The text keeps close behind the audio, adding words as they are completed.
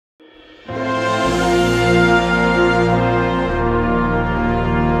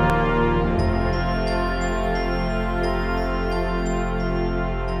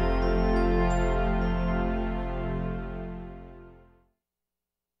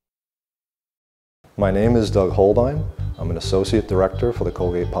My name is Doug Hohlbein. I'm an Associate Director for the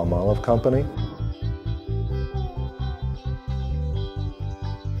Colgate-Palmolive Company.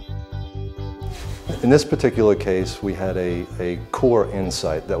 In this particular case, we had a core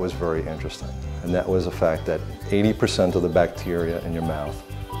insight that was very interesting, and that was the fact that 80% of the bacteria in your mouth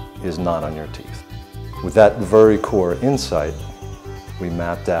is not on your teeth. With that very core insight, we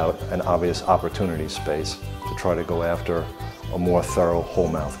mapped out an obvious opportunity space to try to go after a more thorough whole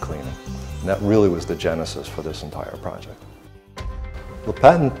mouth cleaning. And that really was the genesis for this entire project. The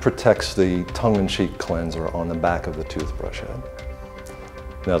patent protects the tongue-in-cheek cleanser on the back of the toothbrush head.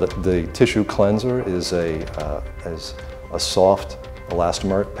 Now the tissue cleanser is a soft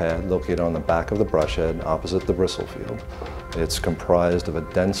elastomeric pad located on the back of the brush head opposite the bristle field. It's comprised of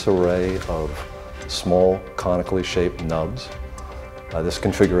a dense array of small conically shaped nubs. This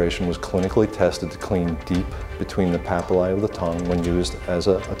configuration was clinically tested to clean deep between the papillae of the tongue when used as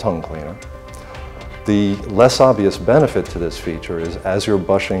a tongue cleaner. The less obvious benefit to this feature is as you're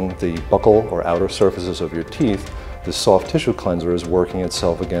brushing the buccal or outer surfaces of your teeth, this soft tissue cleanser is working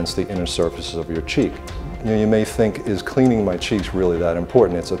itself against the inner surfaces of your cheek. You may think, is cleaning my cheeks really that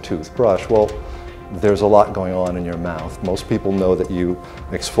important? It's a toothbrush. Well, there's a lot going on in your mouth. Most people know that you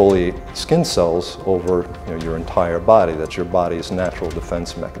exfoliate skin cells over your entire body. That's your body's natural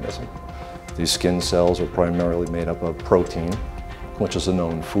defense mechanism. These skin cells are primarily made up of protein, which is a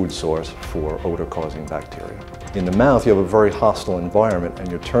known food source for odor-causing bacteria. In the mouth, you have a very hostile environment, and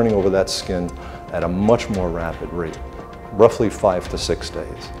you're turning over that skin at a much more rapid rate, roughly 5 to 6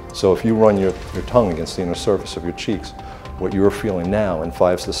 days. So if you run your tongue against the inner surface of your cheeks, what you're feeling now in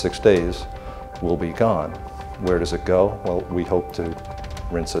 5 to 6 days will be gone. Where does it go? Well, we hope to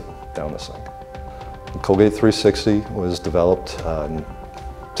rinse it down the sink. The Colgate 360 was developed,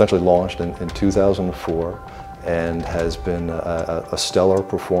 essentially launched in 2004, and has been a stellar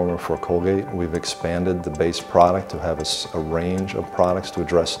performer for Colgate. We've expanded the base product to have a range of products to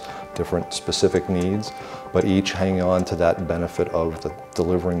address different specific needs, but each hang on to that benefit of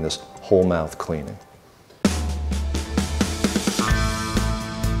delivering this whole mouth cleaning.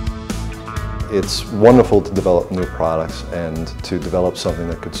 It's wonderful to develop new products and to develop something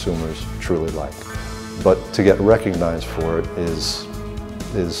that consumers truly like. But to get recognized for it is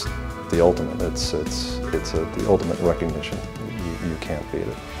the ultimate. It's the ultimate recognition. You can't beat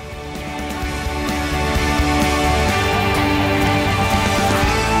it.